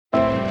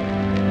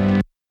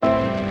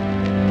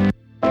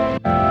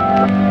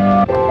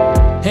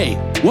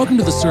Welcome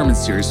to the sermon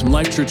series from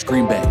Life Church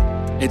Green Bay.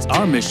 It's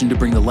our mission to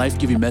bring the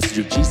life-giving message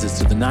of Jesus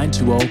to the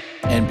 920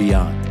 and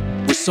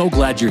beyond. We're so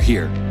glad you're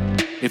here.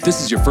 If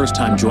this is your first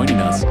time joining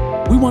us,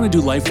 we want to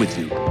do life with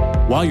you.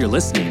 While you're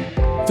listening,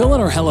 fill out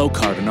our Hello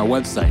card on our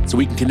website so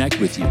we can connect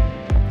with you.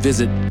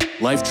 Visit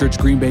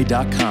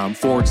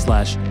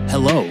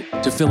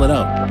lifechurchgreenbay.com/hello to fill it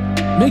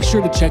out. Make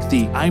sure to check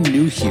the I'm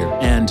new here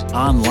and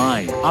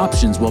online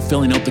options while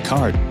filling out the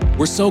card.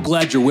 We're so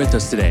glad you're with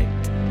us today.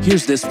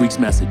 Here's this week's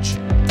message.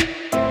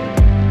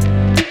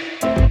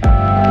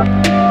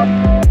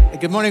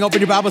 Good morning. Open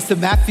your Bibles to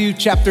Matthew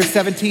chapter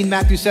 17.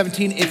 Matthew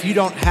 17. If you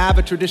don't have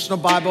a traditional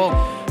Bible,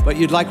 but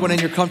you'd like one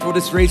and you're comfortable,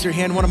 just raise your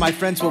hand. One of my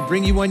friends will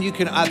bring you one. You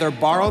can either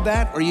borrow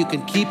that or you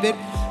can keep it.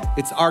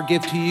 It's our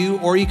gift to you.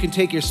 Or you can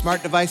take your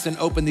smart device and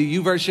open the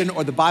YouVersion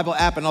or the Bible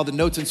app, and all the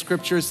notes and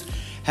scriptures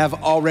have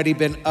already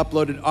been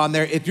uploaded on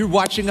there. If you're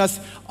watching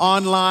us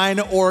online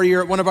or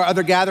you're at one of our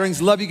other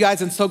gatherings, love you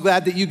guys and so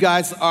glad that you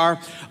guys are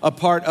a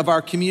part of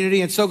our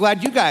community, and so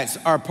glad you guys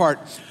are a part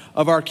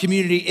of our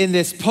community in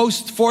this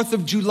post 4th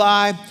of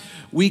July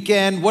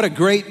weekend. What a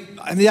great,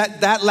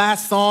 that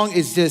last song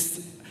is just,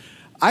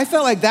 I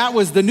felt like that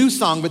was the new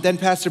song, but then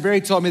Pastor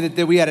Barry told me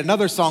that we had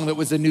another song that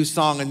was a new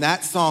song, and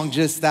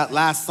that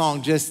last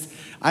song,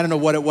 I don't know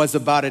what it was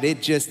about it.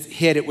 It just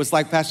hit. It was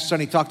like Pastor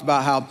Sonny talked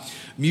about how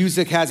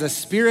music has a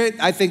spirit.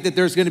 I think that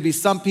there's gonna be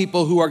some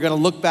people who are gonna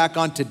look back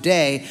on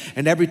today,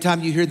 and every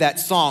time you hear that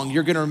song,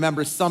 you're gonna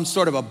remember some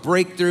sort of a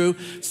breakthrough,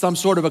 some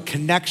sort of a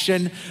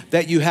connection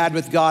that you had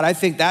with God. I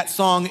think that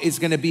song is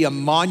gonna be a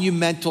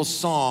monumental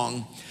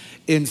song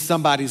in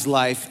somebody's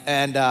life.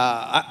 And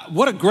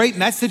what a great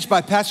message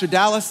by Pastor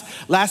Dallas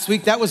last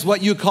week. That was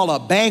what you call a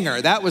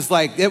banger. That was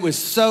like, it was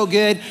so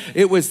good.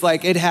 It was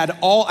like, it had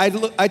all,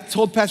 I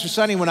told Pastor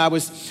Sonny when I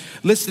was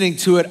listening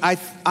to it, I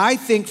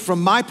think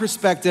from my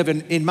perspective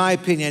and in my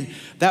opinion,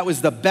 that was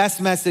the best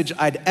message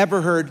I'd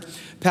ever heard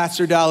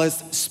Pastor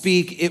Dallas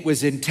speak. It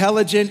was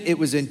intelligent, it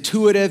was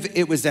intuitive,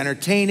 it was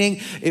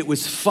entertaining, it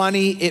was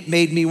funny. It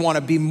made me want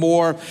to be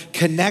more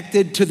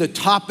connected to the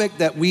topic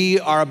that we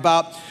are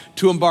about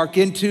to embark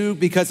into,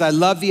 because I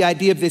love the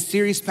idea of this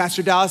series.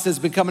 Pastor Dallas has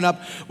been coming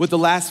up with the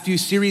last few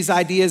series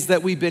ideas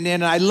that we've been in.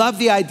 And I love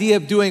the idea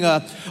of doing a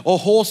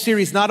whole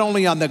series, not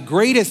only on the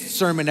greatest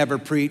sermon ever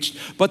preached,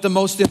 but the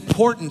most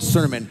important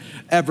sermon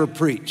ever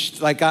preached.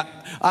 Like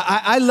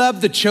I love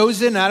The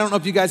Chosen. I don't know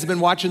if you guys have been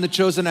watching The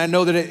Chosen. I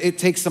know that it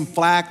takes some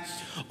flack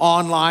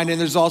online,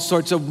 and there's all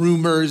sorts of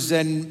rumors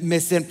and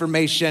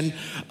misinformation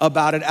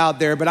about it out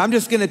there. But I'm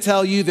just gonna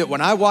tell you that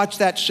when I watch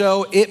that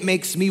show, it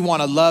makes me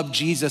wanna love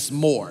Jesus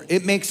more.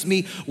 It makes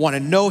me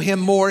wanna know him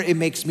more. It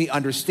makes me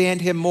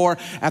understand him more.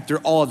 After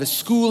all of the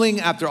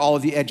schooling, after all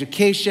of the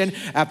education,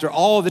 after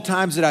all of the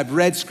times that I've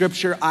read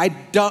scripture, I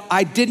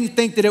didn't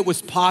think that it was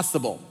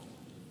possible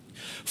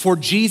for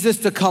Jesus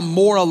to come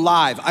more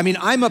alive. I mean,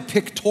 I'm a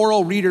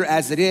pictorial reader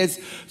as it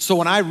is, so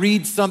when I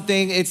read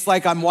something, it's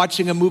like I'm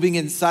watching a movie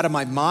inside of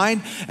my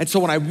mind. And so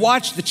when I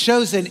watched The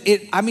Chosen,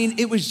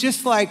 it was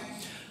just like,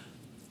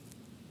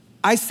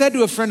 I said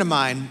to a friend of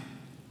mine,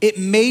 it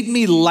made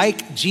me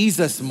like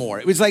Jesus more.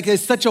 It was like,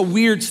 it's such a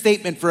weird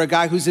statement for a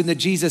guy who's in the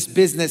Jesus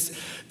business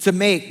to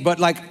make, but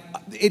like,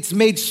 it's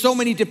made so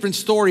many different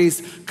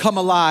stories come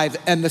alive,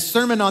 and the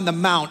Sermon on the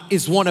Mount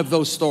is one of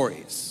those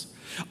stories.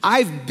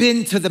 I've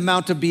been to the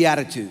Mount of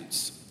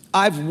Beatitudes.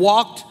 I've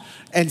walked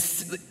and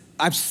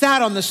I've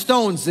sat on the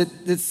stones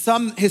that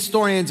some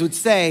historians would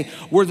say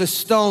were the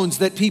stones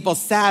that people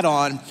sat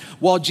on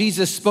while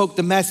Jesus spoke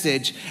the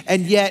message,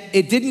 and yet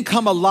it didn't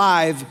come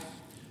alive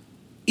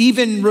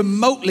even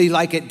remotely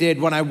like it did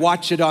when I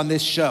watched it on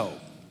this show.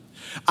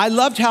 I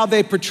loved how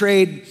they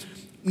portrayed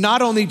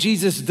not only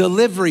Jesus'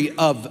 delivery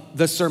of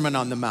the Sermon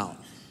on the Mount,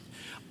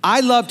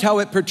 I loved how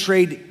it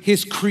portrayed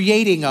his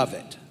creating of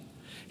it,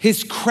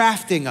 his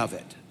crafting of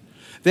it.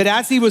 That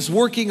as he was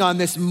working on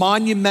this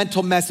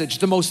monumental message,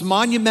 the most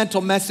monumental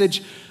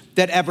message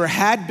that ever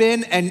had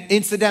been and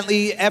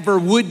incidentally ever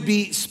would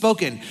be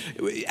spoken,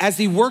 as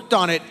he worked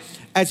on it,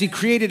 as he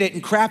created it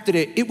and crafted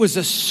it, it was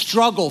a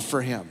struggle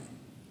for him.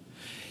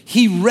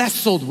 He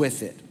wrestled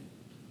with it.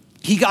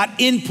 He got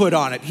input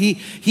on it.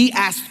 He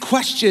asked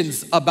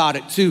questions about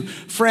it to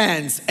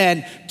friends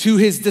and to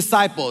his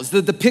disciples.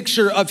 The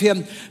picture of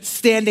him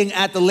standing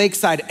at the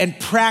lakeside and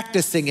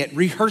practicing it,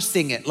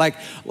 rehearsing it, like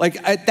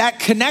that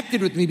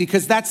connected with me,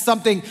 because that's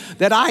something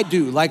that I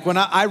do. Like when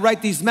I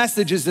write these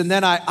messages and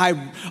then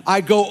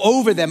I go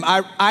over them,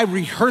 I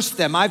rehearse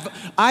them.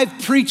 I've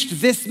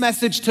preached this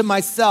message to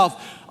myself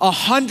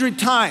 100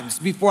 times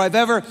before I've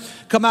ever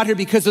come out here,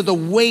 because of the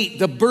weight,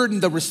 the burden,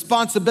 the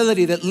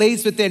responsibility that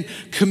lays within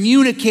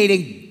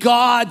communicating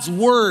God's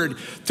word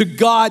to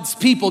God's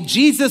people.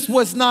 Jesus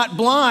was not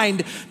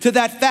blind to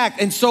that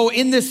fact. And so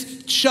in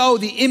this show,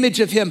 the image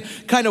of him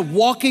kind of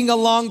walking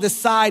along the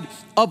side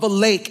of a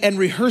lake and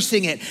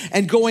rehearsing it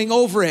and going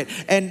over it,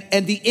 and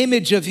the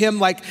image of him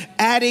like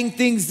adding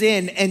things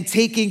in and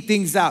taking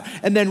things out,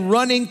 and then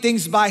running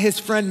things by his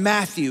friend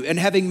Matthew and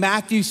having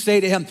Matthew say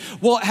to him,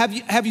 well, have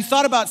you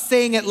thought about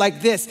saying it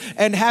like this?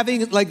 And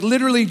having like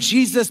literally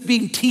Jesus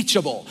being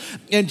teachable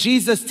and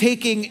Jesus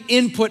taking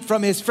input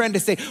from his friend to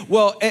say,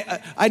 well,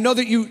 I know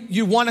that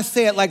you want to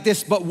say it like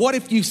this, but what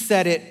if you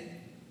said it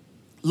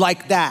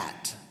like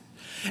that?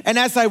 And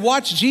as I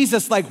watched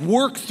Jesus like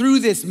work through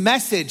this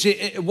message,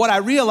 what I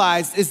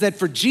realized is that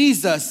for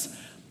Jesus,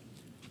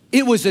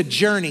 it was a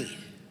journey.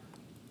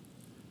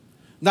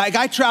 Like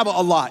I travel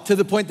a lot to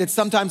the point that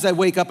sometimes I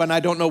wake up and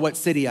I don't know what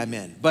city I'm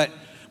in. But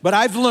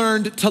I've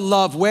learned to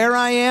love where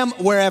I am,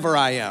 wherever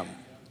I am.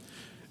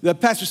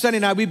 Pastor Sonny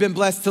and I, we've been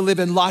blessed to live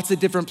in lots of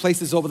different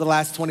places over the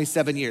last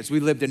 27 years. We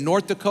lived in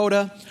North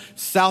Dakota,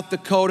 South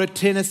Dakota,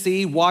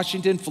 Tennessee,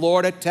 Washington,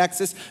 Florida,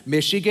 Texas,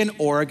 Michigan,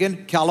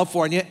 Oregon,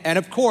 California, and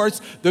of course,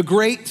 the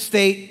great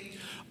state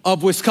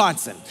of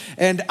Wisconsin.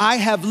 And I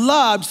have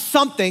loved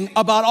something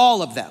about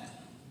all of them.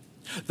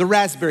 The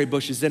raspberry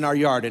bushes in our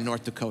yard in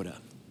North Dakota,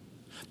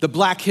 the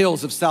Black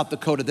Hills of South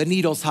Dakota, the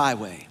Needles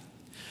Highway,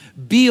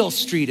 Beale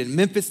Street in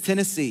Memphis,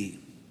 Tennessee,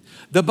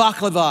 the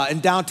baklava in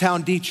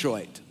downtown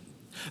Detroit,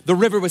 the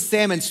river with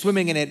salmon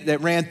swimming in it that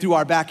ran through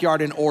our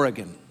backyard in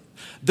Oregon,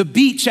 the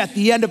beach at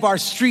the end of our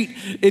street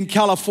in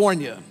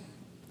California,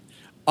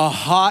 a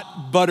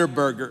hot butter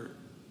burger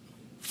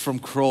from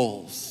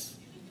Kroll's,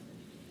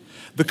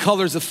 the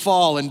colors of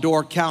fall in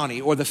Door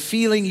County, or the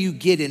feeling you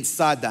get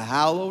inside the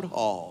hallowed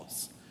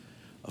halls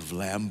of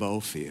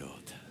Lambeau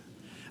Field.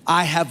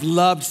 I have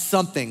loved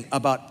something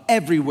about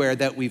everywhere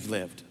that we've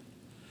lived.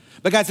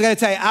 But guys, I gotta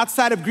tell you,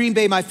 outside of Green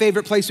Bay, my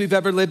favorite place we've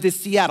ever lived is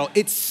Seattle.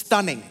 It's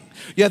stunning.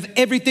 You have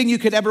everything you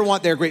could ever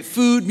want there. Great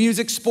food,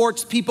 music,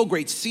 sports, people,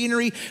 great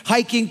scenery,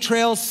 hiking,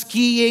 trails,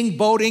 skiing,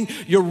 boating.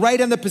 You're right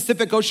on the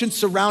Pacific Ocean,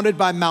 surrounded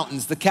by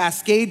mountains. The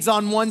Cascades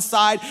on one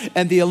side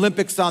and the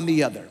Olympics on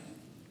the other.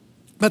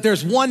 But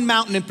there's one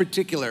mountain in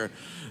particular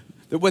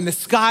that when the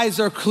skies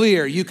are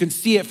clear, you can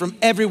see it from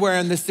everywhere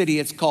in the city.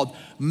 It's called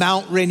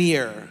Mount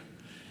Rainier.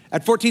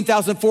 At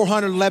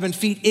 14,411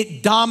 feet,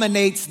 it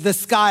dominates the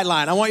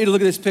skyline. I want you to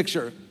look at this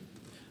picture.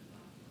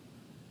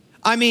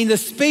 I mean, the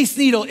Space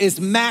Needle is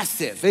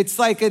massive. It's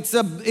like, it's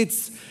an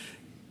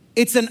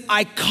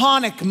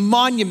iconic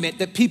monument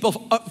that people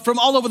from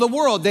all over the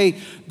world,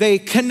 they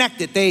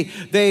connect it.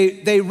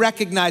 They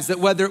recognize that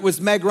whether it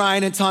was Meg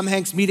Ryan and Tom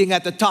Hanks meeting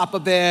at the top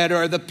of it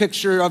or the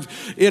picture of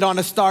it on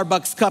a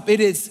Starbucks cup, it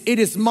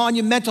is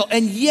monumental.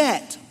 And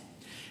yet,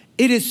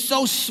 it is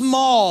so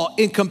small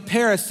in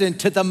comparison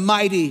to the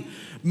mighty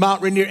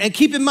Mount Rainier. And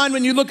keep in mind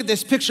when you look at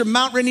this picture,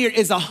 Mount Rainier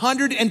is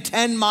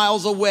 110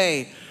 miles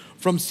away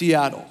from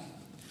Seattle.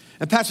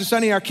 And Pastor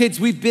Sonny, our kids,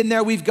 we've been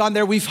there, we've gone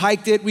there, we've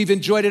hiked it, we've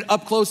enjoyed it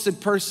up close in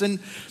person.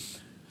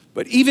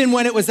 But even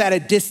when it was at a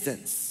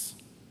distance,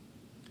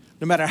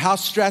 no matter how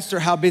stressed or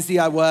how busy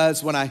I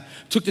was, when I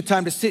took the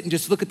time to sit and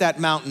just look at that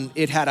mountain,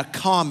 it had a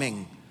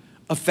calming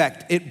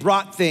effect. It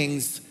brought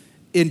things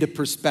into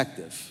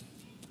perspective.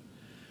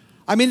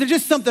 I mean, there's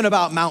just something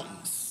about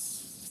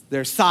mountains,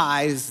 their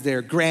size,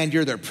 their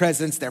grandeur, their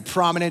presence, their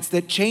prominence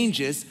that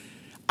changes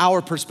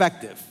our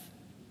perspective.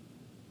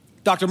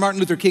 Dr. Martin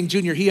Luther King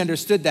Jr., he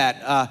understood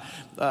that.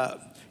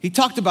 He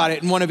talked about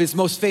it in one of his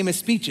most famous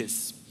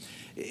speeches.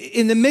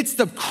 In the midst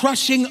of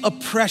crushing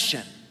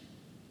oppression,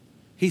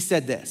 he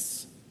said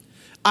this,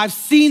 I've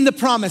seen the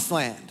promised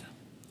land.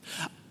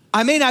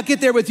 I may not get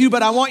there with you,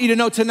 but I want you to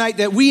know tonight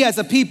that we as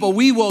a people,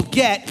 we will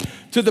get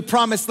to the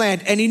promised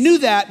land. And he knew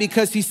that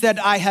because he said,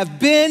 I have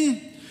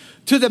been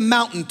to the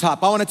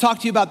mountaintop. I want to talk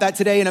to you about that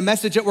today in a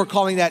message that we're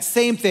calling that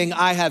same thing.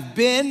 I have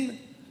been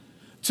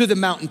to the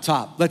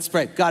mountaintop. Let's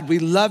pray. God, we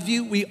love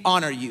you. We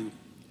honor you.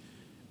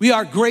 We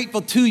are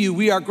grateful to you.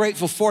 We are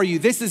grateful for you.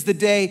 This is the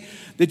day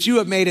that you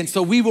have made, and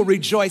so we will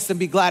rejoice and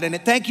be glad in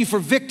it. Thank you for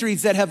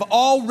victories that have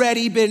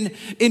already been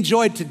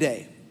enjoyed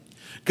today.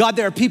 God,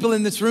 there are people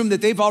in this room that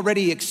they've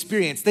already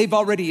experienced. They've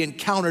already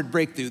encountered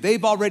breakthrough.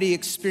 They've already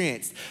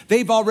experienced.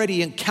 They've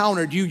already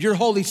encountered you. Your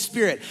Holy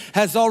Spirit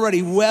has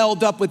already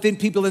welled up within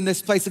people in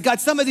this place. And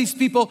God, some of these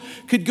people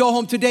could go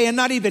home today and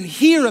not even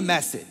hear a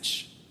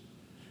message,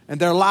 and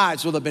their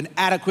lives will have been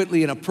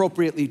adequately and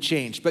appropriately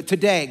changed. But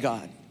today,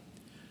 God,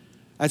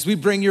 as we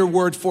bring your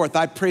word forth,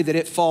 I pray that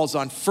it falls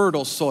on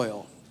fertile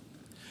soil.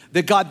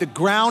 That God, the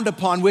ground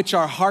upon which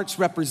our hearts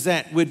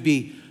represent would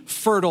be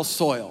fertile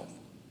soil.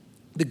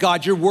 That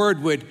God, your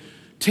word would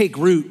take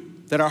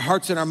root, that our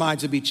hearts and our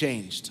minds would be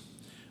changed.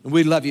 And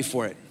we love you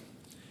for it.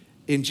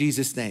 In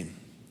Jesus' name,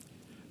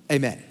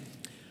 amen.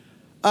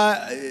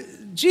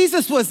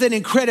 Jesus was an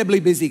incredibly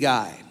busy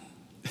guy.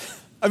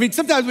 I mean,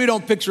 sometimes we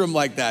don't picture him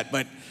like that,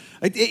 but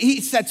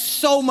he had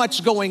so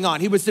much going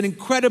on. He was an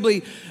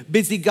incredibly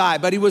busy guy,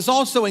 but he was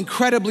also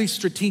incredibly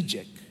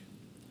strategic.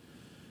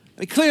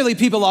 I mean, clearly,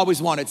 people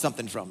always wanted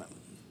something from him.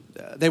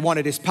 They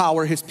wanted his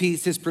power, his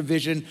peace, his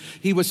provision.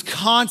 He was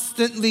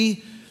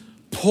constantly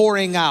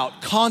pouring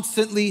out,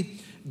 constantly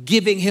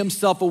giving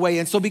himself away.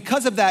 And so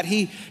because of that,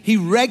 he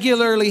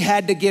regularly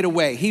had to get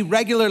away. He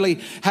regularly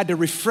had to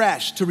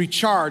refresh, to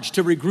recharge,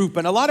 to regroup.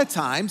 And a lot of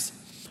times,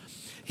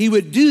 he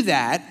would do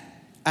that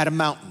at a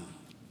mountain.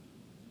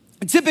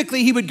 And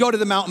typically, he would go to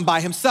the mountain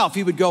by himself.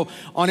 He would go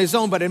on his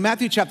own. But in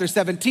Matthew chapter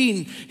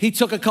 17, he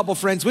took a couple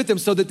friends with him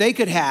so that they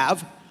could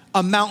have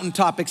a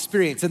mountaintop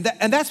experience. And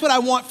that's what I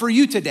want for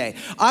you today.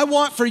 I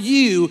want for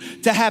you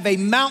to have a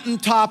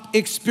mountaintop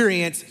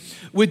experience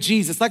with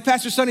Jesus. Like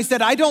Pastor Sonny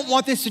said, I don't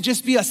want this to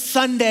just be a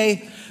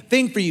Sunday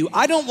thing for you.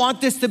 I don't want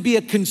this to be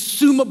a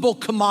consumable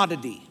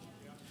commodity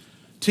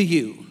to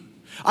you.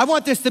 I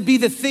want this to be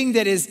the thing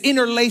that is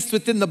interlaced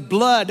within the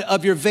blood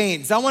of your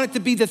veins. I want it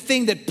to be the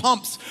thing that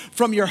pumps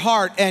from your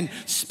heart and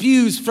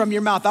spews from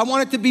your mouth. I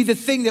want it to be the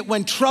thing that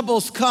when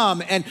troubles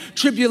come and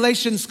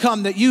tribulations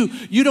come, that you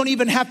don't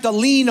even have to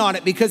lean on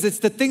it because it's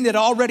the thing that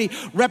already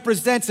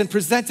represents and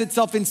presents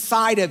itself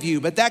inside of you.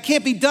 But that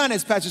can't be done,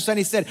 as Pastor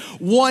Sonny said,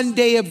 one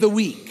day of the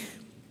week.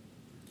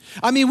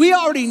 I mean, we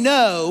already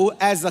know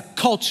as a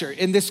culture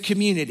in this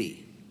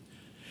community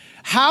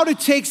how to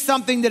take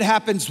something that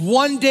happens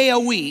one day a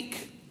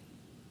week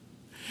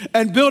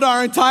and build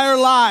our entire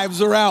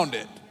lives around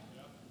it.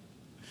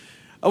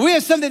 We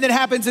have something that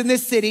happens in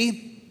this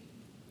city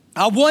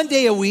one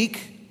day a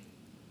week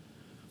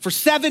for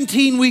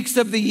 17 weeks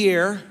of the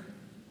year,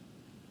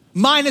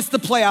 minus the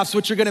playoffs,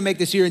 which you're gonna make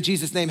this year in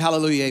Jesus' name,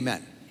 hallelujah,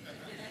 amen.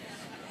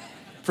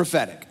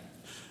 Prophetic.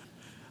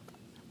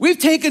 We've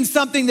taken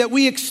something that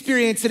we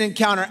experience and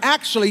encounter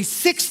actually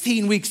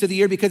 16 weeks of the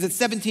year because it's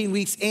 17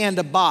 weeks and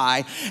a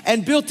bye,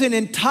 and built an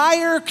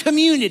entire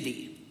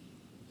community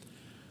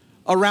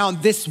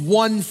around this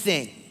one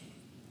thing.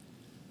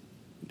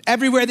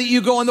 Everywhere that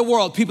you go in the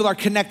world, people are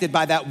connected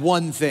by that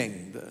one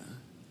thing.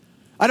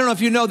 I don't know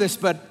if you know this,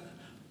 but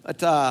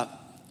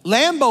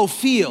Lambeau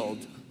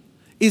Field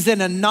is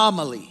an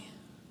anomaly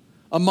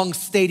among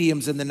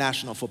stadiums in the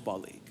National Football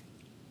League.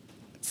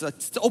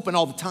 It's open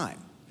all the time.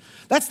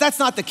 That's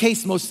not the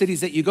case most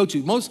cities that you go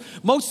to.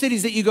 Most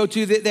cities that you go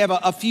to, they have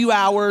a few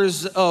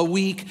hours a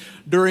week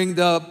during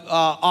the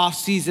off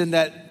season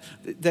that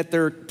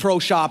their pro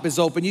shop is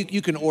open.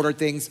 You can order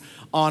things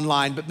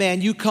online. But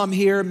man, you come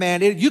here,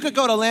 man, you could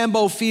go to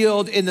Lambeau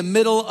Field in the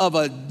middle of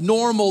a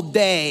normal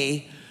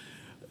day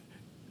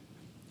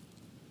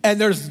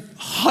and there's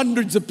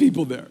hundreds of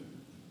people there.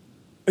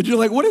 And you're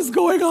like, what is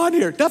going on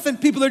here? Nothing,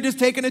 people are just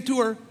taking a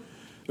tour.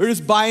 They're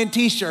just buying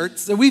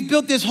t-shirts. And we've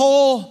built this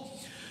whole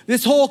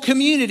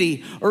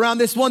community around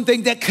this one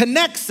thing that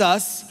connects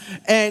us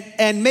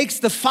and makes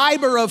the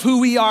fiber of who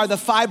we are the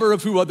fiber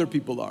of who other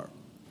people are.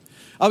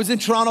 I was in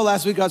Toronto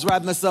last week. I was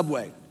riding the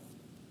subway.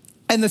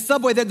 And the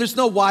subway, there's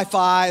no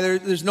Wi-Fi.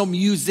 There's no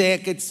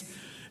music.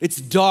 It's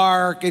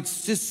dark.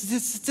 It's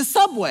a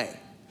subway.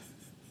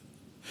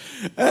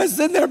 And I was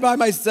sitting there by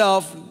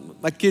myself.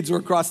 My kids were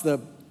across the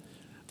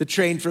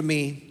train from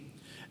me.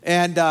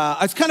 And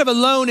I was kind of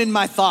alone in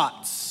my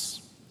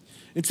thoughts.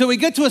 Until we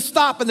get to a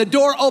stop and the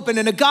door opened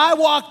and a guy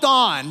walked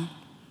on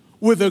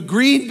with a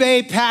Green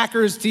Bay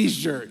Packers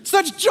t-shirt.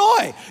 Such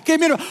joy.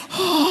 Came in,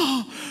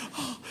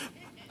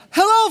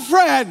 hello,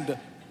 friend.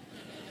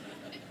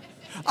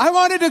 I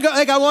wanted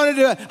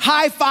to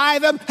high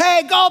five him.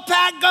 Hey, go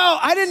Pack, go.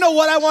 I didn't know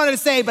what I wanted to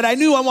say, but I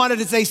knew I wanted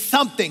to say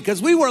something because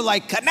we were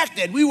like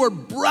connected. We were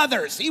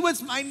brothers. He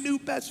was my new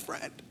best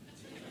friend.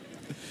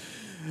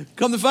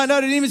 Come to find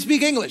out, he didn't even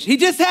speak English. He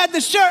just had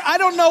the shirt. I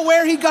don't know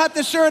where he got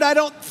the shirt. I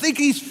don't think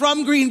he's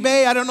from Green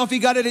Bay. I don't know if he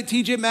got it at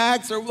TJ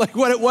Maxx or like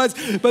what it was,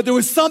 but there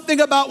was something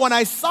about when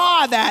I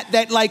saw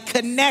that like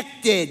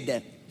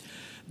connected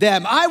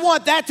them. I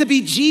want that to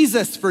be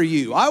Jesus for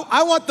you.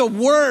 I want the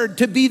word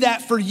to be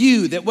that for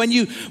you, that when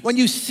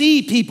you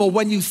see people,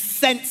 when you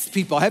sense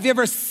people. Have you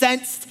ever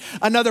sensed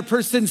another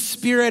person's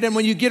spirit and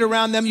when you get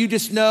around them, you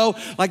just know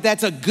like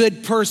that's a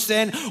good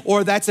person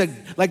or that's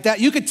like that.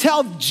 You could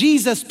tell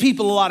Jesus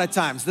people a lot of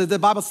times. The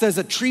Bible says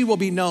a tree will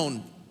be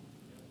known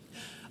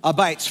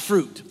by its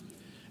fruit.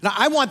 Now,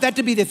 I want that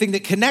to be the thing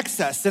that connects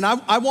us. And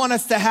I want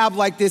us to have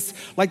like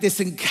this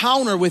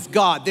encounter with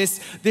God,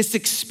 this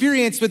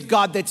experience with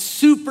God that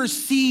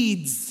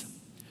supersedes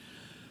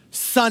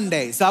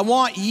Sundays. I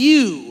want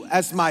you,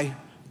 as my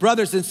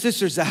brothers and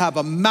sisters, to have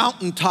a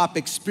mountaintop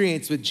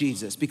experience with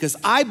Jesus because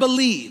I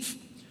believe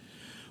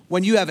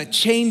when you have a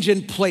change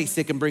in place,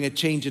 it can bring a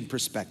change in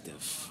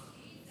perspective.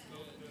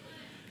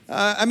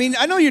 I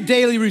know your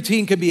daily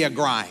routine can be a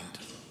grind.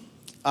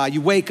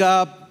 You wake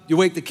up, you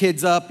wake the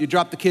kids up, you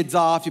drop the kids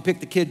off, you pick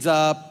the kids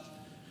up,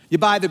 you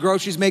buy the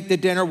groceries, make the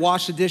dinner,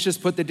 wash the dishes,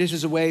 put the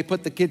dishes away,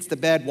 put the kids to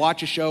bed,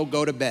 watch a show,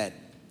 go to bed.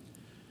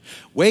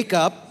 Wake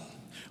up,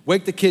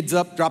 wake the kids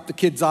up, drop the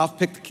kids off,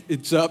 pick the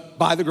kids up,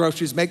 buy the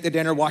groceries, make the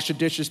dinner, wash the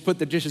dishes, put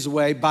the dishes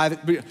away,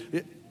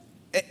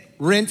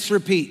 rinse,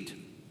 repeat,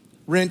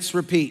 rinse,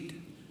 repeat.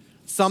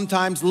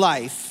 Sometimes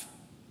life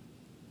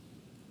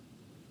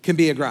can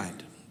be a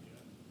grind.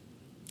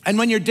 And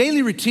when your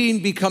daily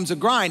routine becomes a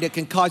grind, it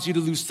can cause you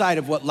to lose sight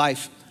of what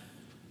life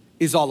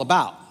is all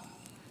about.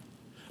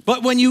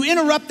 But when you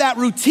interrupt that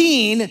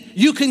routine,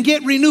 you can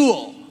get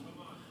renewal.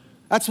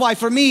 That's why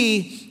for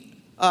me,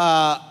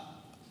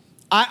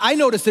 I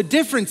notice a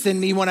difference in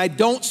me when I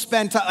don't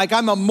spend time. Like,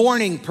 I'm a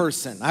morning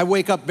person. I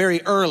wake up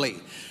very early,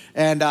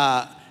 and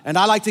I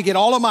like to get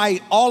all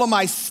of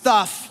my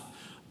stuff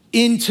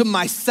into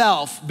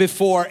myself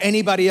before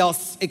anybody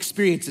else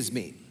experiences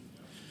me.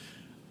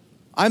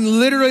 I'm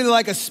literally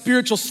like a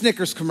spiritual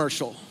Snickers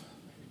commercial.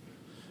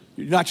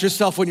 You're not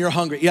yourself when you're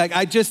hungry. Like,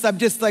 I'm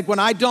just like, when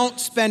I don't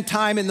spend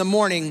time in the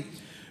morning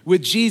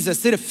with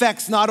Jesus, it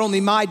affects not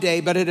only my day,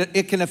 but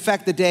it can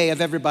affect the day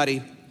of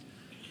everybody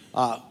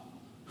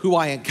who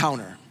I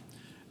encounter.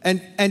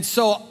 And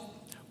so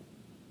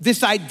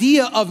this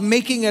idea of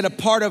making it a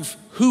part of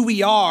who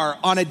we are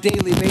on a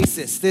daily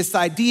basis, this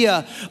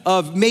idea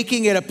of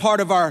making it a part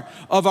of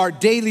our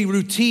daily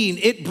routine,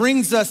 it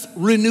brings us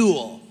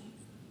renewal.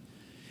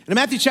 In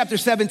Matthew chapter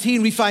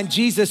 17, we find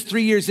Jesus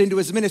 3 years into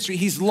his ministry.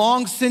 He's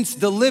long since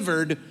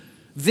delivered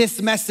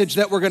this message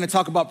that we're going to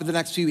talk about for the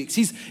next few weeks.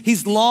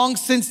 He's long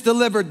since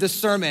delivered the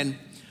Sermon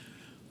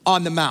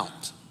on the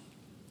Mount.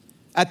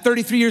 At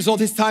 33 years old,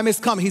 his time has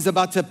come. He's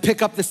about to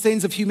pick up the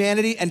sins of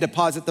humanity and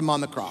deposit them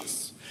on the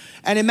cross.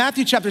 And in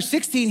Matthew chapter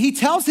 16, he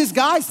tells his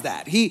guys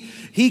that.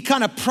 He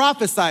kind of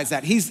prophesies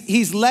that.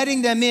 He's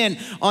letting them in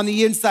on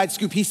the inside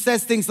scoop. He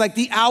says things like,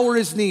 the hour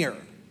is near.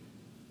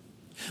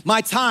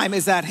 My time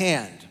is at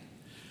hand.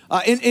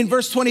 In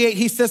verse 28,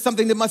 he says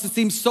something that must have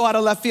seemed so out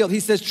of left field.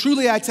 He says,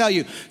 truly I tell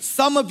you,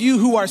 some of you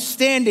who are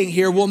standing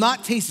here will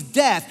not taste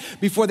death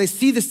before they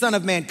see the Son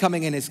of Man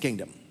coming in his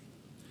kingdom.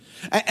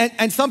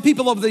 And some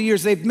people over the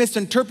years, they've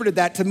misinterpreted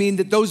that to mean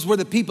that those were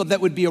the people that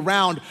would be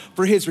around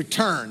for his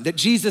return, that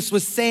Jesus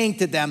was saying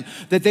to them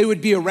that they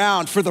would be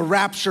around for the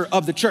rapture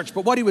of the church.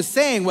 But what he was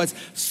saying was,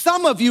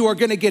 some of you are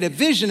gonna get a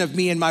vision of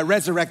me in my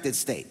resurrected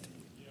state.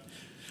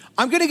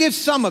 I'm gonna give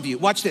some of you,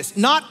 watch this,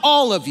 not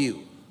all of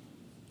you.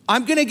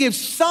 I'm gonna give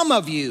some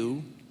of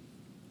you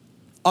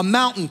a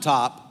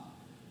mountaintop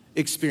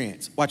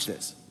experience. Watch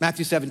this,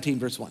 Matthew 17,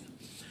 verse 1.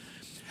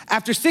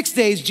 After 6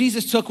 days,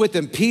 Jesus took with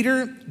him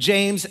Peter,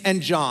 James,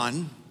 and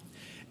John,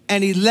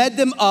 and he led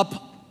them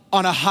up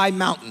on a high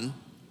mountain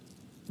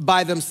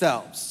by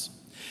themselves.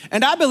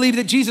 And I believe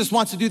that Jesus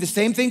wants to do the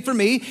same thing for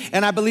me,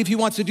 and I believe he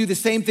wants to do the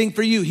same thing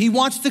for you. He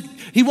wants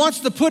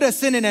to put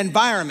us in an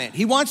environment.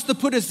 He wants to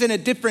put us in a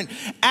different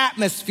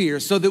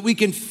atmosphere so that we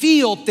can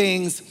feel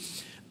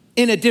things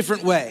in a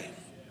different way.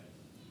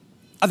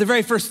 The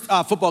very first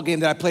football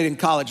game that I played in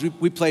college,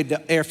 we played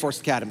the Air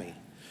Force Academy.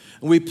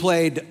 We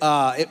played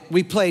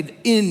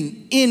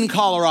in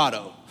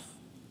Colorado.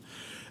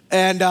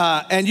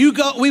 And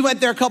we went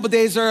there a couple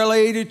days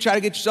early to try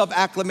to get yourself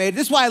acclimated.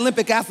 This is why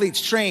Olympic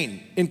athletes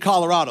train in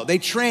Colorado. They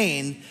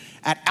train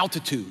at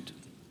altitude.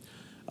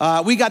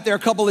 We got there a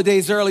couple of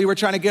days early. We're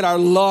trying to get our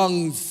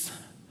lungs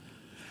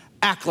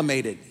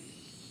acclimated.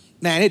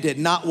 Man, it did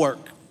not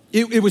work.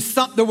 There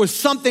was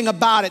something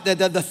about it,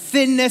 the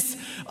thinness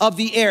of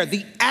the air.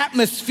 The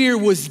atmosphere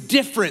was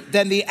different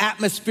than the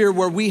atmosphere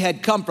where we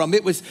had come from.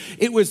 It was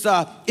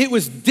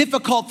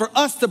difficult for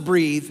us to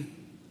breathe,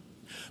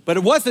 but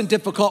it wasn't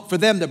difficult for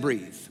them to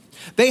breathe.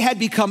 They had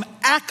become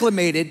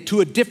acclimated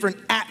to a different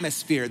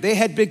atmosphere. They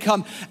had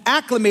become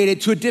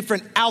acclimated to a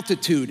different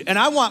altitude. And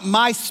I want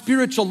my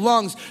spiritual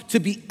lungs to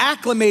be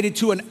acclimated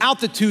to an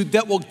altitude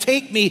that will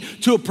take me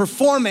to a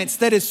performance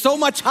that is so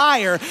much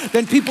higher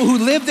than people who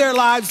live their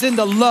lives in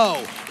the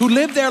low, who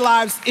live their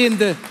lives in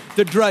the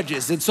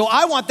drudges. And so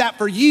I want that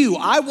for you.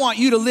 I want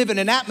you to live in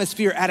an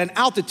atmosphere at an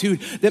altitude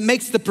that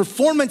makes the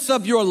performance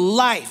of your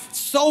life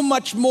so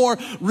much more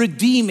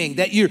redeeming,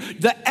 that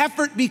the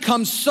effort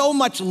becomes so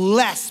much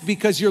less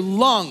because your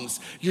lungs,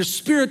 your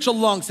spiritual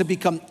lungs have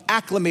become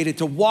acclimated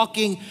to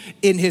walking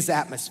in his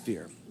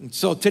atmosphere. And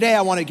so today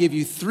I want to give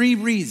you 3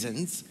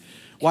 reasons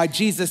why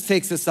Jesus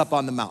takes us up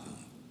on the mountain.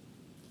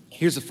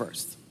 Here's the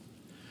first.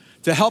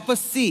 To help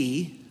us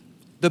see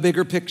the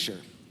bigger picture.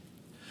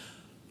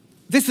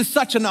 This is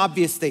such an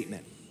obvious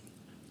statement,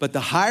 but the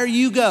higher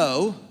you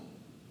go,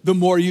 the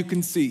more you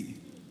can see.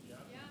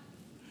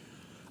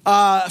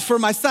 For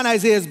my son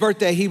Isaiah's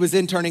birthday, he was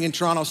interning in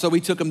Toronto, so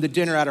we took him to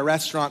dinner at a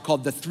restaurant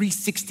called the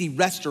 360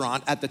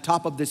 Restaurant at the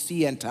top of the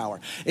CN Tower.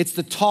 It's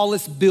the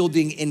tallest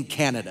building in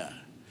Canada.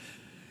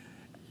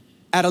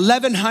 At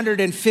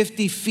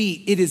 1,150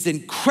 feet, it is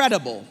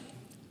incredible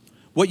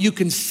what you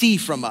can see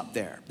from up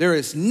there. There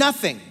is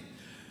nothing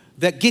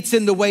that gets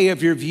in the way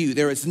of your view.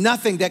 There is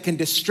nothing that can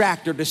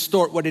distract or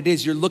distort what it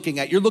is you're looking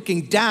at. You're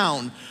looking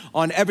down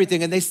on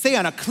everything. And they say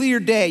on a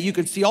clear day, you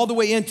can see all the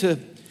way into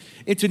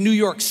New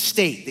York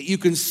State, that you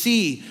can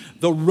see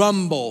the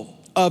rumble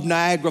of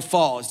Niagara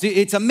Falls.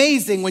 It's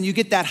amazing when you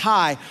get that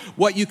high,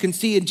 what you can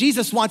see. And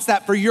Jesus wants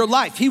that for your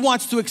life. He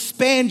wants to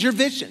expand your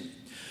vision.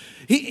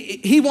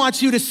 He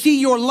wants you to see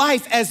your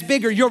life as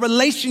bigger, your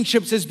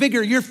relationships as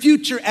bigger, your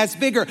future as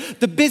bigger,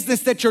 the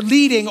business that you're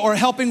leading or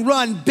helping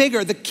run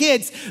bigger, the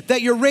kids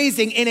that you're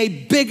raising in a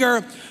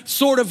bigger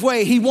sort of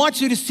way. He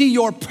wants you to see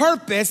your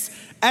purpose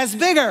as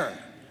bigger.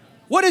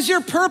 What is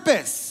your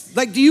purpose?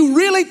 Like, do you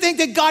really think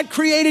that God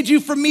created you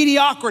for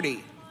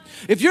mediocrity?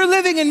 If you're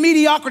living in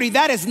mediocrity,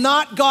 that is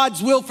not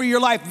God's will for your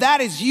life.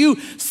 That is you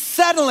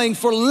settling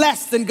for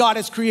less than God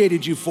has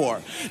created you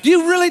for. Do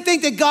you really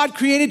think that God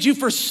created you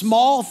for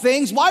small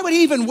things? Why would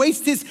he even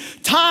waste his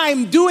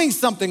time doing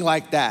something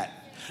like that?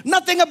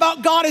 Nothing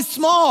about God is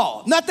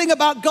small. Nothing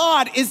about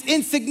God is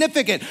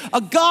insignificant.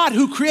 A God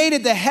who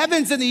created the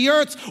heavens and the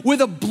earth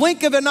with a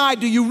blink of an eye.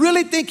 Do you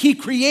really think he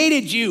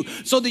created you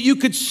so that you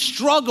could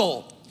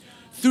struggle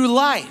through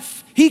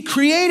life? He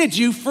created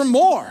you for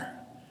more.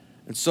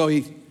 And so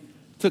he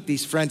took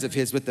these friends of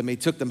his with him. He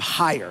took them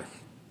higher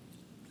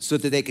so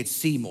that they could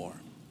see more.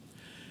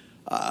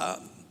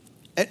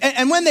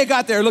 And when they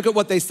got there, look at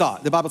what they saw.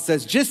 The Bible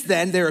says, just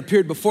then there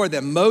appeared before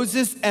them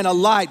Moses and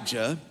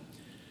Elijah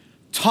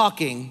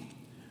talking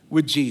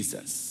with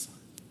Jesus.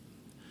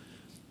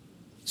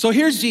 So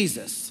here's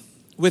Jesus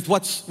with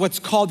what's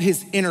called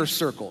his inner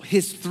circle,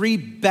 his three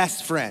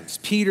best friends,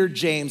 Peter,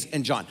 James,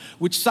 and John.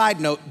 Which, side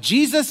note,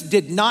 Jesus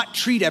did not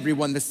treat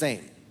everyone the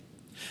same.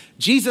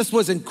 Jesus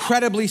was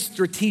incredibly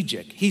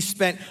strategic. He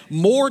spent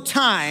more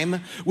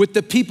time with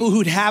the people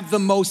who'd have the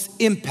most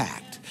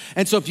impact.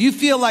 And so if you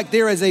feel like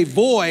there is a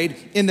void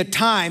in the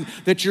time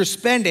that you're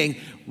spending,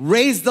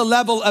 raise the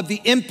level of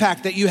the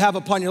impact that you have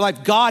upon your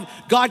life. God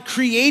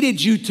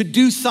created you to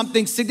do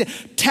something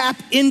significant. Tap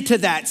into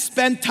that.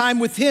 Spend time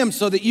with him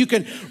so that you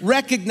can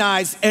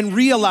recognize and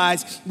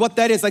realize what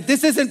that is. Like,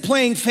 this isn't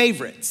playing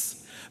favorites.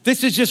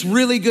 This is just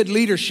really good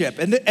leadership.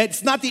 And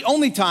it's not the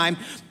only time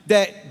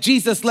that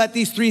Jesus let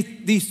these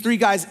three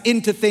guys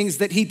into things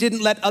that he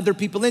didn't let other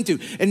people into.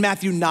 In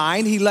Matthew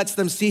 9, he lets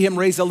them see him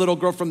raise a little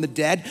girl from the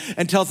dead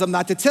and tells them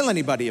not to tell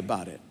anybody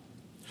about it.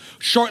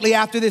 Shortly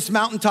after this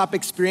mountaintop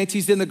experience,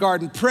 he's in the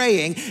garden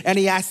praying, and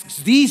he asks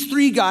these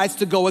three guys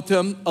to go with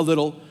him a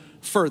little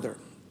further.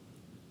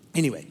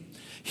 Anyway,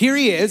 here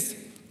he is.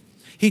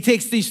 He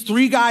takes these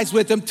three guys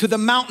with him to the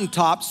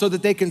mountaintop so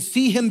that they can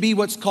see him be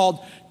what's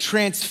called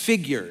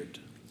transfigured.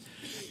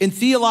 In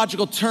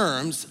theological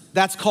terms,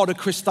 that's called a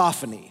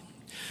Christophany.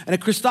 And a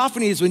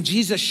Christophany is when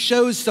Jesus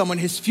shows someone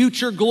his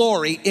future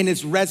glory in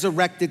his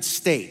resurrected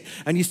state.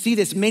 And you see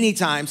this many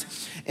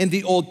times in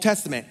the Old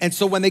Testament. And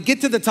so when they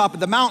get to the top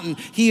of the mountain,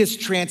 he is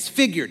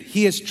transfigured.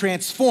 He is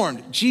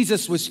transformed.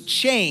 Jesus was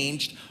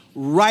changed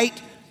right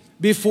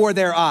before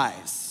their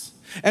eyes.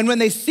 And when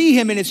they see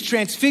him in his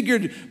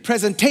transfigured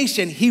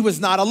presentation, he was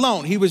not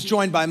alone. He was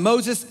joined by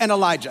Moses and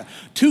Elijah.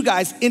 Two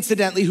guys,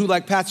 incidentally, who,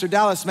 like Pastor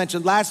Dallas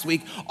mentioned last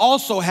week,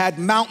 also had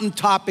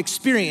mountaintop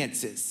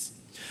experiences.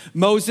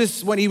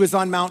 Moses, when he was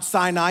on Mount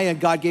Sinai and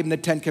God gave him the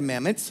 10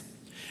 Commandments,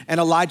 and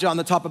Elijah on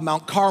the top of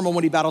Mount Carmel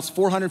when he battles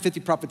 450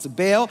 prophets of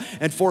Baal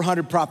and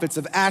 400 prophets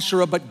of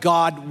Asherah, but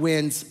God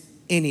wins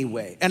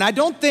anyway. And I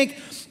don't think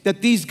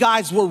that these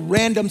guys were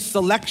random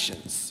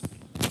selections.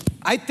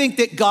 I think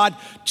that God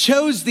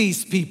chose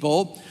these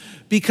people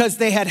because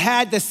they had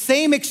had the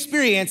same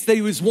experience that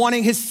he was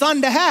wanting his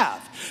son to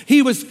have.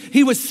 He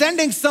was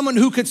sending someone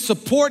who could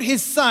support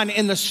his son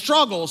in the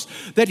struggles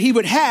that he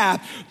would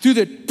have through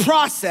the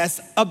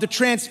process of the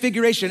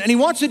transfiguration. And he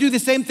wants to do the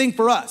same thing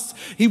for us.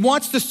 He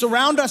wants to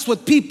surround us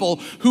with people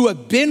who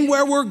have been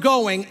where we're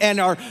going and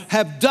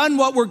have done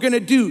what we're gonna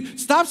do.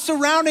 Stop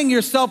surrounding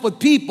yourself with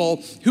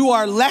people who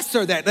are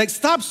lesser than. Like,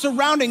 stop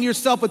surrounding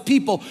yourself with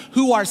people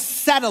who are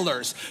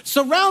settlers.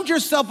 Surround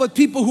yourself with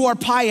people who are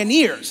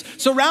pioneers.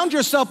 Surround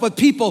yourself with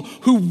people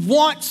who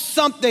want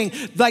something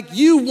like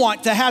you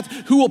want to have,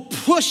 who will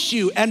push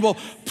you and will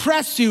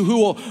press you, who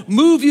will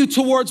move you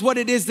towards what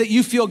it is that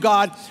you feel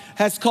God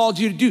has called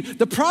you to do.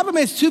 The problem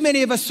is too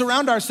many of us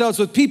surround ourselves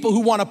with people who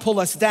want to pull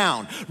us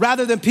down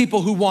rather than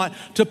people who want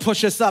to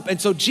push us up.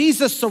 And so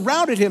Jesus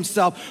surrounded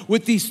himself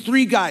with these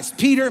three guys,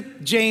 Peter,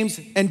 James,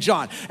 and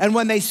John. And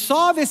when they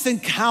saw this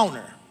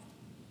encounter,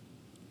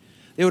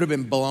 they would have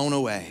been blown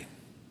away.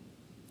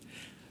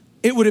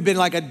 It would have been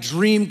like a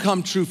dream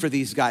come true for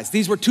these guys.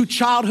 These were two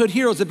childhood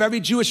heroes of every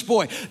Jewish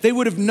boy. They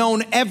would have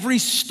known every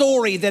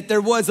story that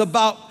there was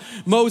about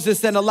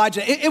Moses and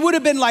Elijah. It would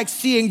have been like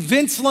seeing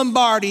Vince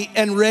Lombardi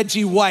and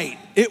Reggie White.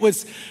 It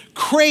was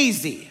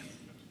crazy.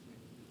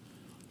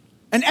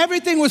 And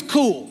everything was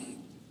cool.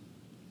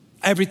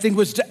 Everything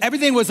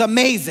was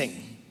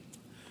amazing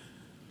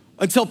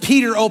until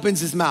Peter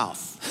opens his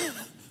mouth.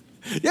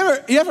 You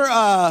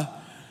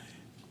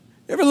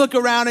ever look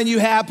around and you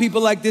have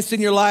people like this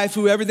in your life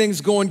who everything's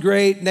going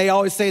great and they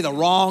always say the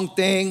wrong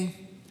thing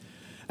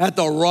at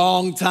the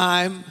wrong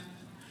time?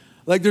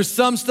 Like, there's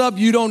some stuff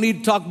you don't need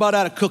to talk about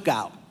at a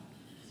cookout.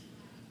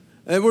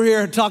 And we're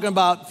here talking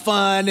about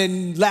fun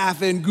and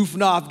laughing,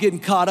 goofing off,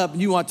 getting caught up,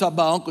 and you want to talk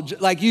about Uncle Joe.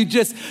 Like, you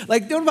just,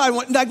 like, nobody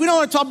want, like, we don't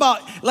want to talk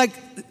about, like,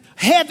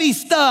 heavy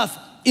stuff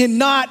in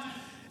not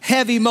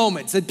heavy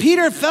moments. And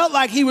Peter felt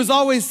like he was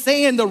always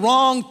saying the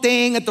wrong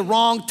thing at the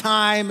wrong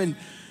time, and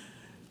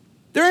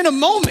they're in a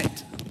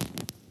moment.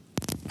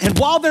 And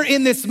while they're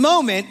in this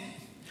moment,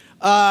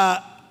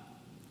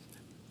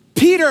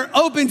 Peter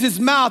opens his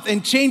mouth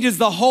and changes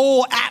the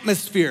whole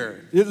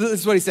atmosphere. This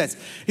is what he says.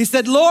 He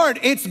said, Lord,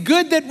 it's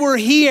good that we're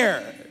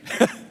here.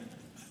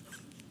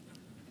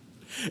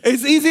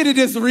 It's easy to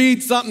just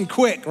read something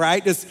quick,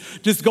 right?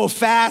 Just go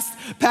fast,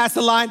 pass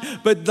the line.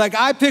 But like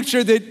I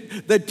picture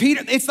that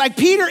Peter, it's like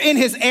Peter in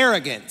his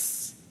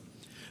arrogance.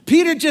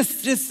 Peter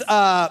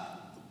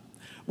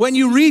when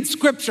you read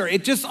scripture,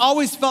 it just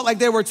always felt like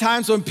there were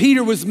times when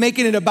Peter was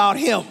making it about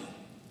him.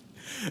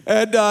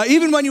 And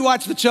even when you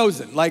watch The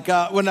Chosen, like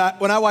when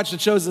I watched The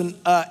Chosen,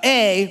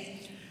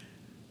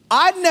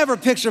 I'd never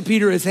picture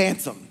Peter as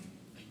handsome.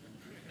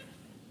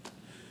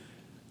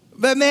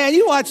 But man,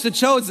 you watch The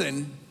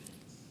Chosen,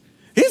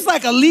 he's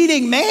like a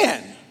leading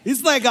man.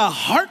 He's like a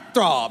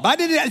heartthrob.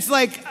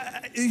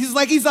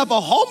 He's up a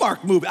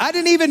Hallmark movie. I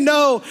didn't even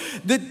know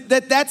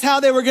that's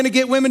how they were gonna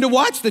get women to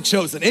watch The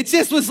Chosen. It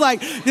just was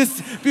like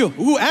this,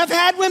 I've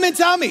had women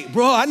tell me,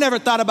 bro, I never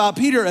thought about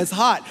Peter as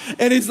hot.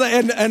 And he's like,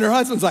 and her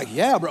husband's like,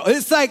 yeah, bro.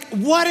 It's like,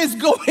 what is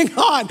going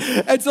on?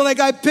 And so like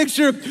I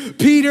picture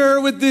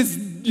Peter with this,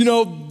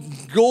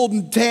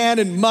 golden tan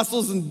and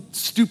muscles and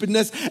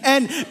stupidness.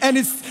 And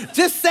it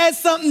just says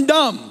something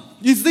dumb.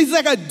 He's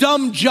like a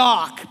dumb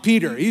jock,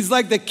 Peter. He's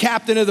like the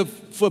captain of the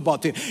football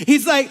team.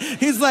 He's like,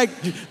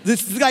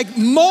 this like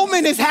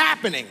moment is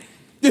happening.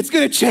 It's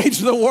gonna change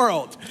the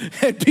world.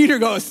 And Peter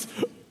goes,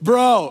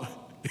 bro,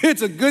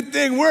 it's a good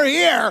thing we're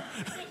here.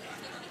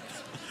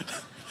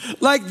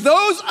 Like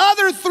those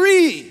other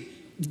three,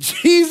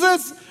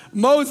 Jesus,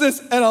 Moses,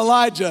 and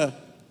Elijah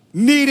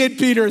needed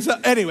Peter's.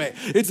 Anyway,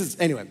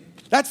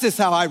 that's just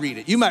how I read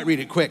it. You might read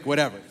it quick,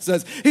 whatever.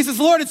 He says,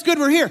 Lord, it's good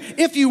we're here.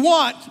 If you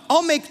want,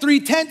 I'll make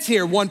 3 tents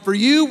here, one for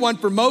you, one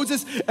for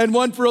Moses, and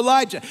one for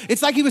Elijah.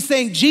 It's like he was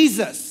saying,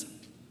 Jesus,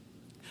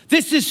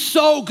 this is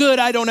so good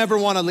I don't ever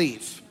want to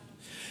leave.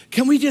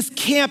 Can we just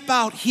camp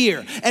out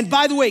here? And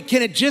by the way,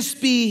 can it just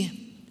be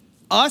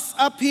us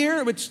up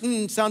here, which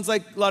sounds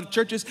like a lot of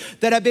churches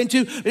that I've been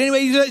to. But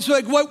anyway,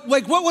 so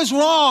what was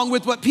wrong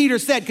with what Peter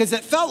said? Because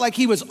it felt like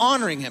he was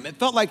honoring him. It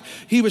felt like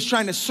he was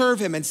trying to serve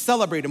him and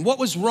celebrate him. What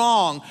was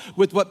wrong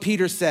with what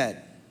Peter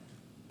said?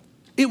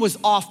 It was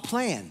off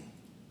plan.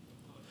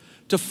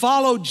 To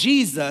follow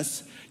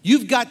Jesus,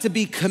 you've got to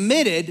be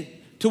committed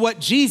to what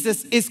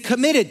Jesus is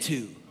committed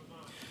to.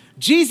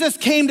 Jesus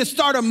came to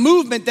start a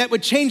movement that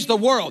would change the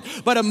world,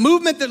 but a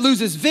movement that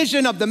loses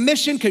vision of the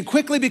mission can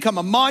quickly become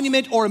a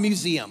monument or a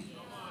museum.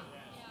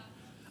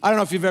 I don't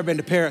know if you've ever been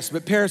to Paris,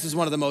 but Paris is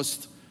one of the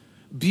most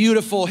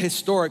beautiful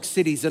historic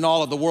cities in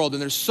all of the world,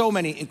 and there's so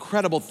many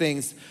incredible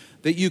things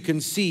that you can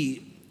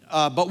see.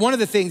 But one of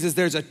the things is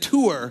there's a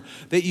tour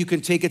that you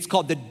can take. It's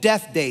called the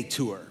Death Day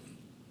Tour.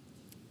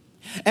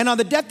 And on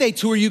the Death Day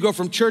Tour, you go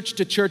from church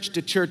to church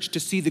to church to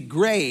see the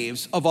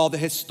graves of all the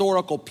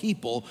historical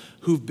people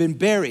who've been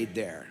buried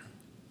there.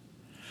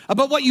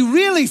 But what you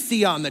really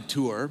see on the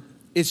tour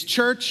is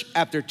church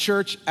after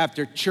church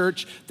after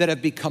church that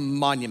have become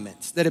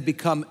monuments, that have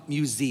become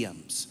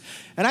museums.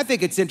 And I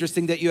think it's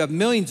interesting that you have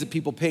millions of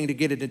people paying to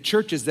get into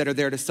churches that are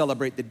there to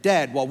celebrate the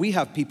dead, while we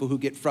have people who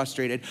get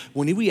frustrated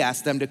when we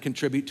ask them to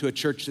contribute to a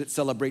church that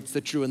celebrates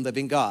the true and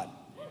living God.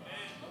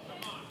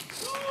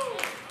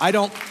 I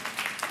don't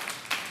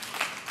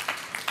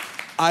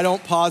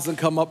pause and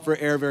come up for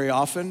air very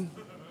often.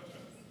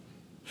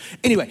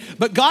 Anyway,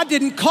 but God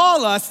didn't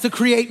call us to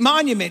create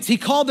monuments. He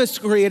called us to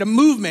create a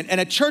movement,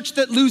 and a church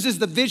that loses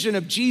the vision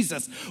of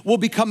Jesus will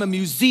become a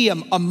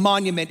museum, a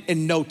monument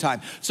in no time.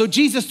 So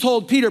Jesus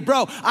told Peter,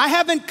 bro, I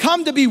haven't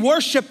come to be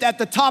worshiped at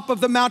the top of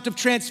the Mount of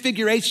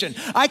Transfiguration.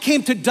 I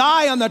came to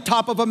die on the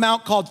top of a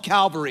mount called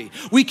Calvary.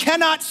 We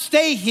cannot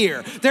stay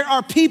here. There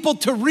are people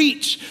to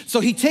reach. So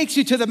he takes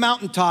you to the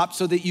mountaintop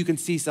so that you can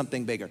see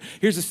something bigger.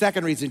 Here's the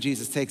second reason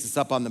Jesus takes us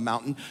up on the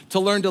mountain: to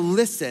learn to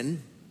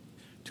listen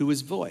to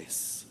his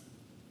voice.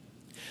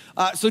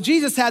 So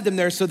Jesus had them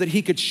there so that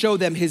he could show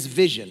them his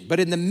vision. But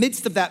in the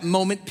midst of that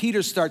moment,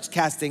 Peter starts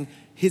casting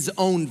his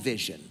own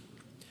vision.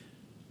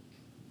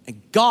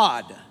 And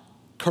God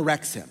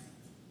corrects him.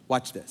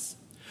 Watch this.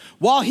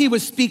 While he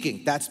was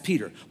speaking, that's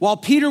Peter. While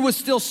Peter was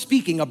still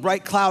speaking, a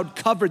bright cloud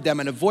covered them,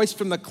 and a voice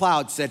from the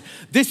cloud said,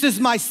 "This is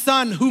my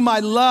son whom I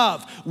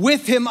love.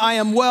 With him I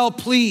am well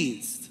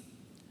pleased.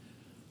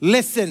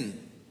 Listen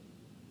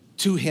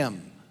to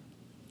him."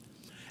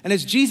 And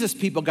as Jesus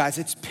people, guys,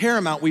 it's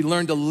paramount we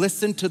learn to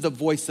listen to the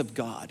voice of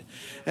God.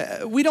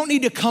 We don't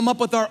need to come up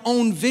with our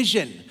own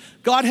vision.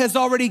 God has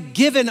already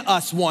given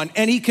us one,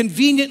 and he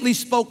conveniently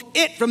spoke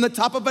it from the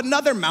top of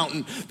another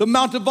mountain, the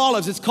Mount of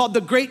Olives. It's called the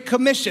Great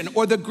Commission,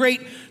 or the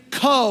Great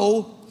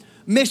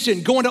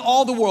Co-Mission. Go into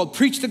all the world,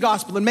 preach the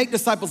gospel, and make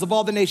disciples of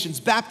all the nations,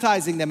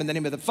 baptizing them in the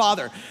name of the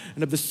Father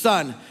and of the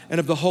Son and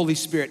of the Holy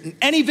Spirit. And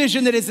any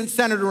vision that isn't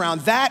centered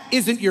around that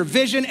isn't your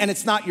vision, and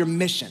it's not your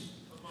mission.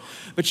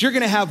 But you're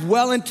gonna have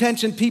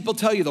well-intentioned people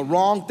tell you the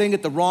wrong thing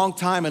at the wrong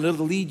time, and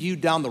it'll lead you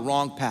down the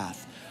wrong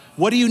path.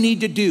 What do you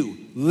need to do?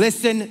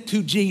 Listen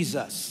to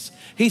Jesus.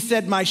 He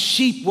said, my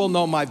sheep will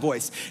know my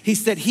voice. He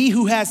said, he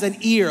who has an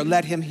ear,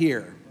 let him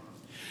hear.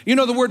 You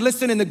know, the word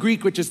listen in the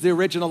Greek, which is the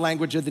original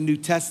language of the New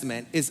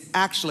Testament, is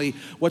actually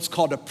what's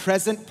called a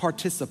present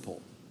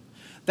participle.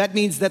 That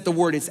means that the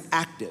word is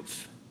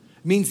active.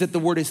 It means that the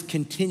word is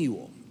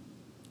continual.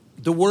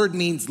 The word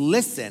means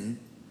listen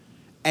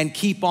and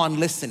keep on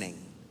listening.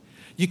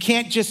 You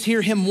can't just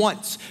hear him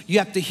once. You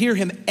have to hear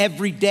him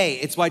every day.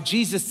 It's why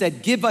Jesus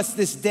said, give us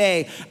this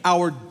day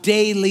our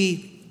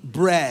daily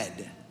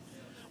bread.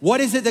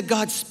 What is it that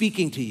God's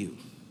speaking to you?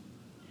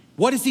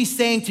 What is he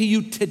saying to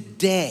you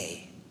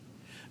today?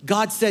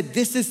 God said,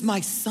 this is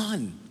my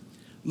son.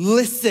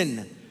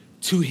 Listen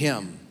to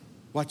him.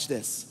 Watch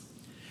this.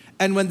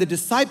 And when the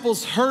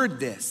disciples heard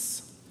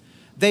this,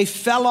 they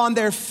fell on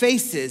their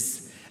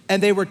faces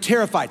and they were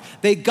terrified.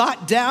 They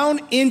got down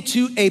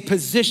into a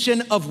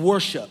position of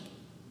worship.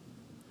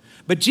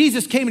 But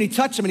Jesus came and he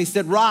touched them and he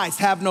said, rise,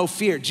 have no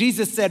fear.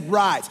 Jesus said,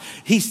 rise.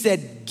 He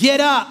said, get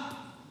up.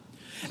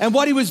 And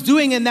what he was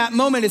doing in that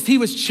moment is he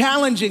was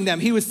challenging them.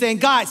 He was saying,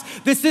 guys,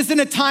 this isn't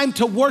a time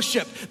to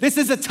worship. This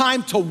is a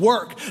time to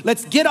work.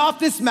 Let's get off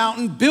this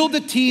mountain, build a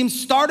team,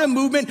 start a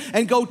movement,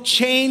 and go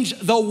change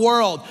the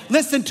world.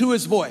 Listen to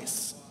his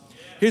voice.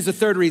 Here's the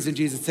third reason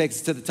Jesus takes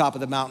us to the top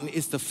of the mountain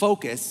is to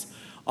focus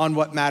on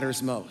what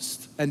matters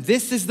most. And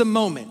this is the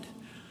moment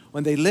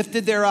when they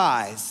lifted their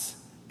eyes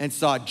and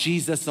saw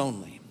Jesus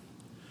only.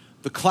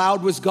 The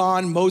cloud was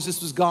gone,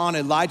 Moses was gone,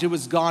 Elijah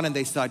was gone, and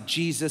they saw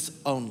Jesus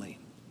only.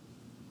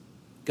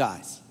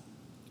 Guys,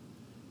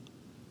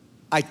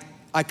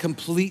 I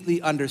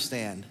completely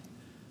understand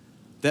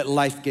that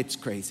life gets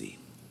crazy.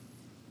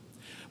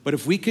 But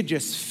if we could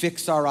just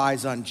fix our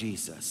eyes on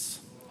Jesus,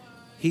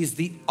 he's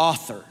the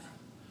author,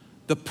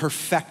 the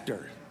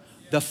perfecter,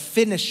 the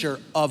finisher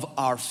of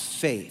our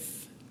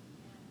faith.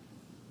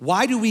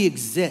 Why do we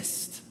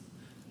exist?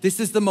 This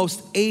is the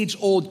most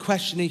age-old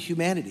question in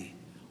humanity.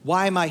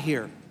 Why am I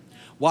here?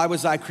 Why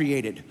was I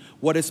created?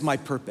 What is my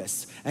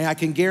purpose? And I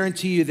can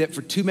guarantee you that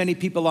for too many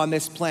people on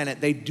this planet,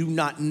 they do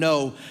not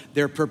know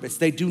their purpose.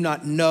 They do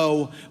not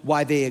know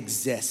why they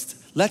exist.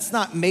 Let's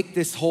not make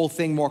this whole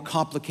thing more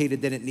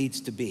complicated than it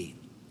needs to be.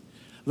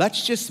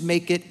 Let's just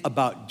make it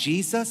about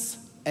Jesus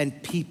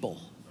and people.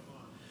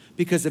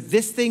 Because if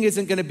this thing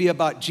isn't gonna be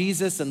about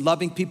Jesus and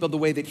loving people the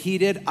way that he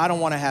did, I don't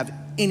wanna have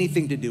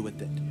anything to do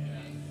with it.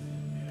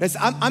 Because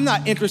I'm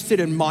not interested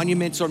in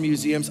monuments or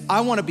museums.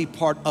 I wanna be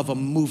part of a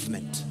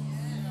movement.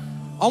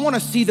 I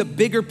wanna see the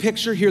bigger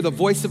picture, hear the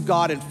voice of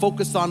God, and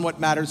focus on what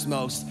matters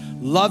most,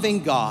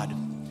 loving God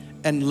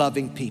and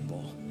loving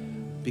people.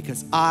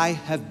 Because I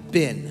have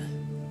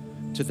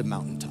been to the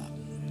mountaintop.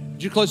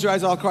 Would you close your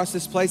eyes all across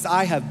this place?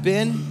 I have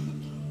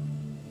been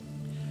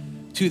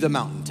to the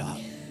mountaintop.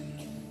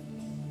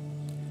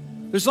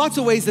 There's lots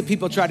of ways that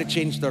people try to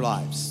change their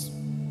lives.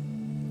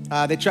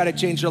 They try to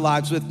change their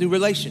lives with new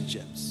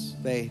relationships.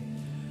 They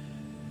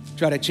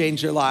try to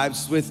change their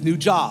lives with new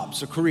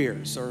jobs or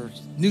careers or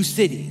new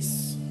cities.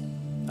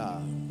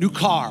 New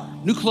car,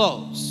 new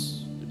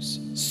clothes,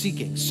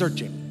 seeking,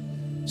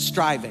 searching,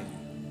 striving.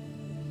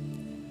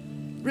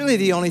 Really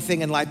the only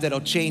thing in life that'll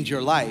change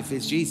your life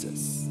is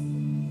Jesus.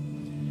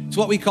 It's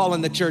what we call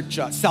in the church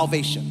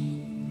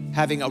salvation,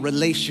 having a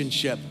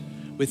relationship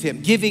with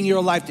him, giving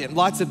your life to him,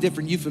 lots of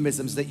different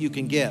euphemisms that you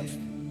can give.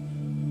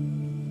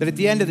 But at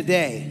the end of the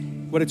day,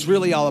 what it's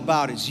really all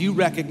about is you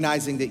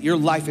recognizing that your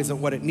life isn't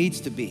what it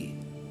needs to be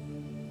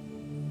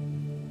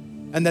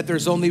and that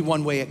there's only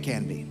one way it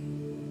can be.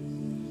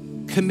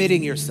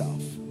 Committing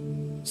yourself,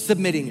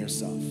 submitting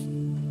yourself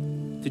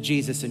to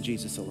Jesus and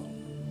Jesus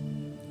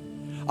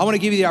alone. I want to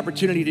give you the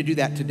opportunity to do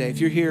that today. If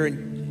you're here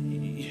and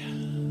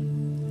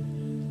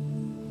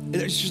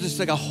there's just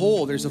like a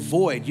hole, there's a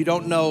void, you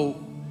don't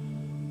know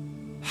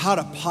how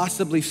to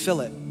possibly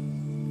fill it.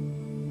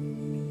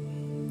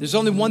 There's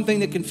only one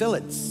thing that can fill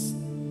it,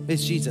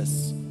 it's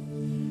Jesus.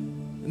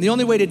 And the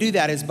only way to do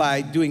that is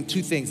by doing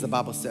two things, the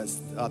Bible says,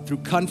 through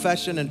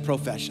confession and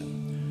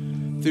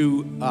profession.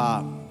 Through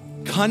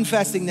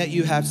confessing that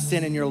you have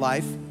sin in your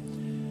life,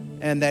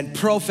 and then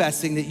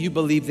professing that you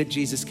believe that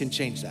Jesus can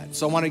change that.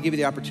 So I want to give you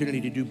the opportunity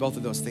to do both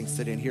of those things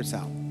today, and here's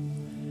how.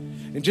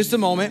 In just a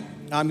moment,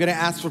 I'm gonna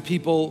ask for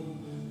people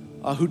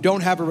who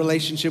don't have a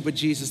relationship with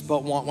Jesus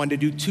but want one to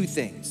do two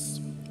things.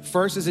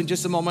 First is in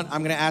just a moment,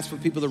 I'm gonna ask for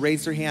people to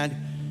raise their hand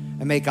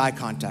and make eye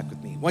contact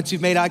with me. Once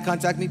you've made eye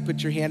contact with me,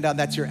 put your hand down,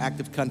 that's your act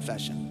of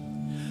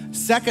confession.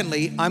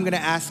 Secondly, I'm gonna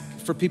ask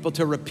for people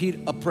to repeat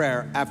a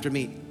prayer after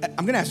me.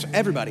 I'm gonna ask for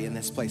everybody in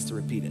this place to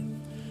repeat it.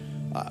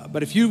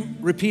 But if you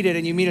repeat it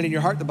and you mean it in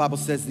your heart, the Bible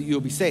says that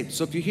you'll be saved.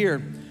 So if you're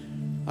here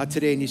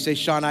today and you say,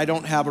 Sean, I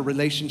don't have a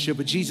relationship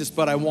with Jesus,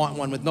 but I want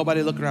one with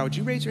nobody looking around, would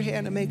you raise your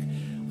hand and make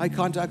eye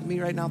contact with me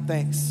right now?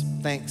 Thanks,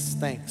 thanks,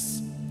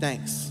 thanks,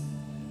 thanks,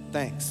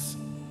 thanks,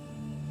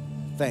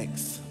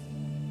 thanks.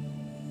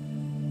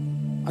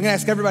 I'm gonna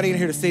ask everybody in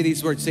here to say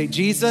these words. Say,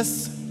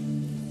 Jesus,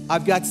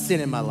 I've got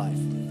sin in my life.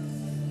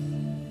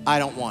 I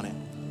don't want it.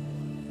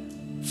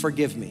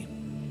 Forgive me.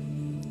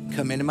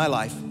 Come into my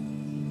life.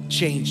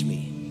 Change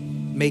me.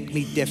 Make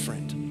me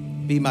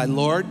different. Be my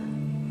Lord.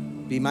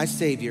 Be my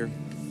Savior.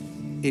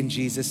 In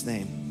Jesus'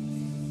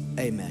 name,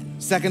 amen.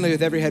 Secondly,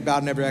 with every head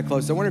bowed and every eye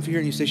closed, I wonder if you're here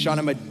and you say, Sean,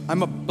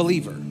 I'm a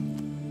believer.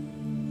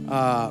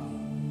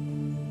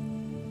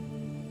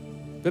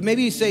 But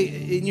maybe you say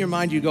in your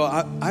mind, you go,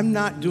 I'm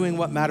not doing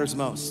what matters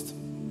most.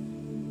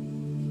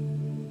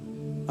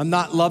 I'm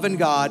not loving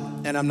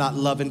God and I'm not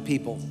loving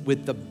people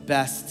with the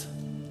best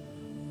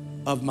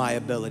of my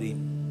ability,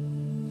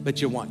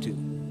 but you want to.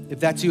 If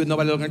that's you and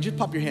nobody looking, just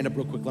pop your hand up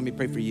real quick. Let me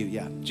pray for you.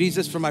 Yeah.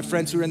 Jesus, for my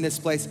friends who are in this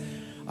place,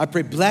 I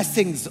pray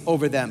blessings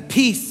over them,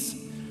 peace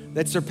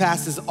that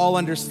surpasses all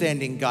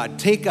understanding, God.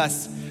 Take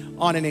us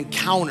on an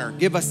encounter.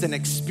 Give us an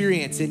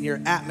experience in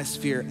your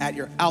atmosphere, at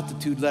your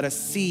altitude. Let us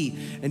see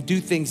and do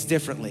things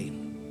differently.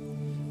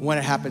 When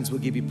it happens,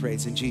 we'll give you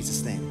praise in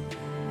Jesus' name.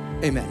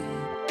 Amen.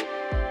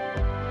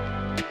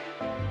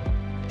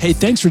 Hey,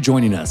 thanks for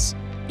joining us.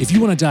 If you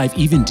want to dive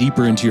even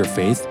deeper into your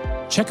faith,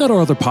 check out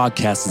our other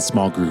podcasts and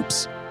small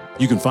groups.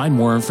 You can find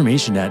more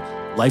information at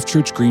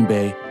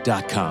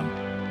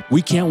lifechurchgreenbay.com.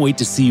 We can't wait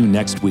to see you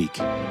next week.